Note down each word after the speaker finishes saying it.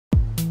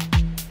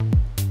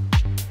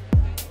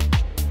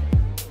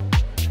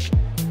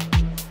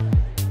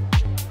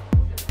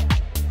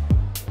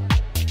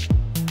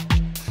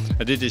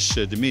En dit is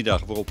de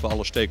middag waarop we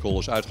alle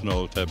stakeholders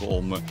uitgenodigd hebben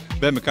om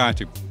bij elkaar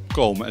te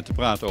komen en te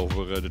praten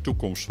over de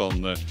toekomst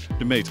van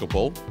de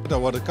Metropool. Er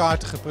worden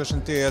kaarten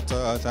gepresenteerd,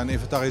 er zijn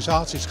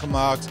inventarisaties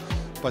gemaakt,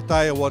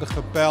 partijen worden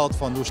gepeild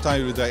van hoe staan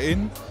jullie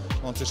daarin.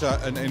 Want het is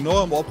een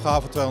enorme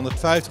opgave,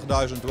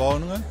 250.000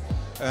 woningen.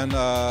 En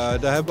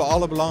daar hebben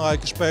alle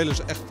belangrijke spelers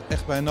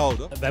echt bij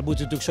nodig. Wij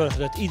moeten natuurlijk zorgen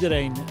dat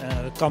iedereen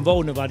kan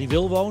wonen waar hij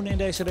wil wonen in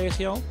deze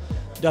regio.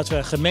 Dat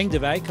we gemengde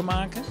wijken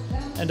maken.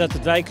 En dat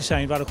het wijken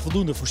zijn waar ook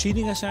voldoende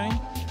voorzieningen zijn.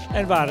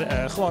 En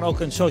waar gewoon ook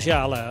een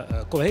sociale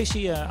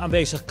cohesie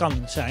aanwezig kan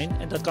zijn.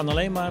 En dat kan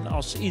alleen maar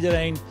als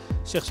iedereen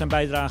zich zijn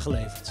bijdrage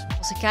levert.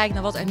 Als ik kijk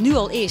naar wat er nu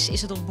al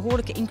is het een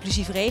behoorlijke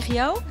inclusieve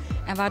regio.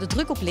 En waar de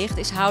druk op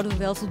ligt, houden we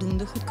wel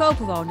voldoende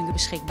goedkope woningen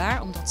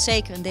beschikbaar. Omdat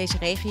zeker in deze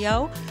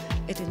regio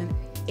het in een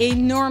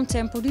enorm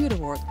tempo duurder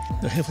wordt.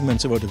 Heel veel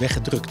mensen worden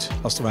weggedrukt,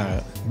 als het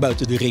ware,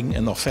 buiten de ring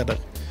en nog verder.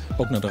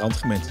 Ook naar de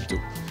randgemeenten toe.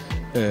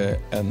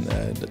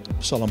 Het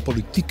zal een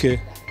politieke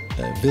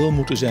wil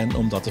moeten zijn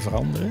om dat te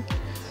veranderen.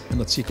 En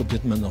dat zie ik op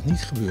dit moment nog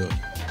niet gebeuren.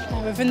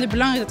 We vinden het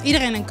belangrijk dat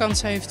iedereen een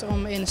kans heeft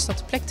om in de stad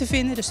een plek te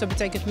vinden. Dus dat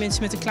betekent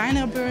mensen met een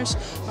kleinere beurs,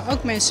 maar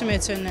ook mensen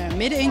met een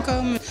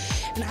middeninkomen.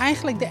 En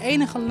eigenlijk de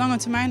enige lange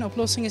termijn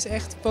oplossing is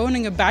echt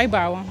woningen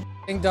bijbouwen.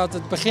 Ik denk dat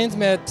het begint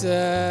met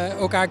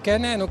elkaar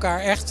kennen en elkaar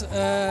echt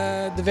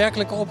de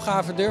werkelijke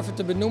opgave durven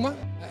te benoemen.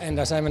 En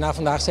daar zijn we na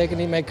vandaag zeker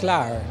niet mee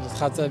klaar. Dat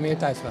gaat meer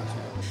tijd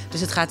vragen.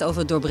 Dus het gaat over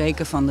het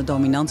doorbreken van de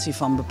dominantie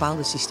van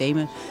bepaalde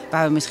systemen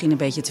waar we misschien een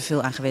beetje te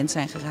veel aan gewend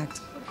zijn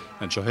geraakt.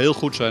 En het zou heel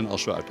goed zijn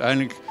als we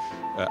uiteindelijk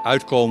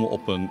uitkomen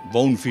op een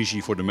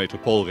woonvisie voor de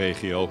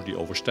Metropoolregio die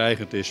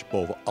overstijgend is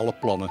boven alle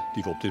plannen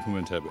die we op dit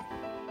moment hebben.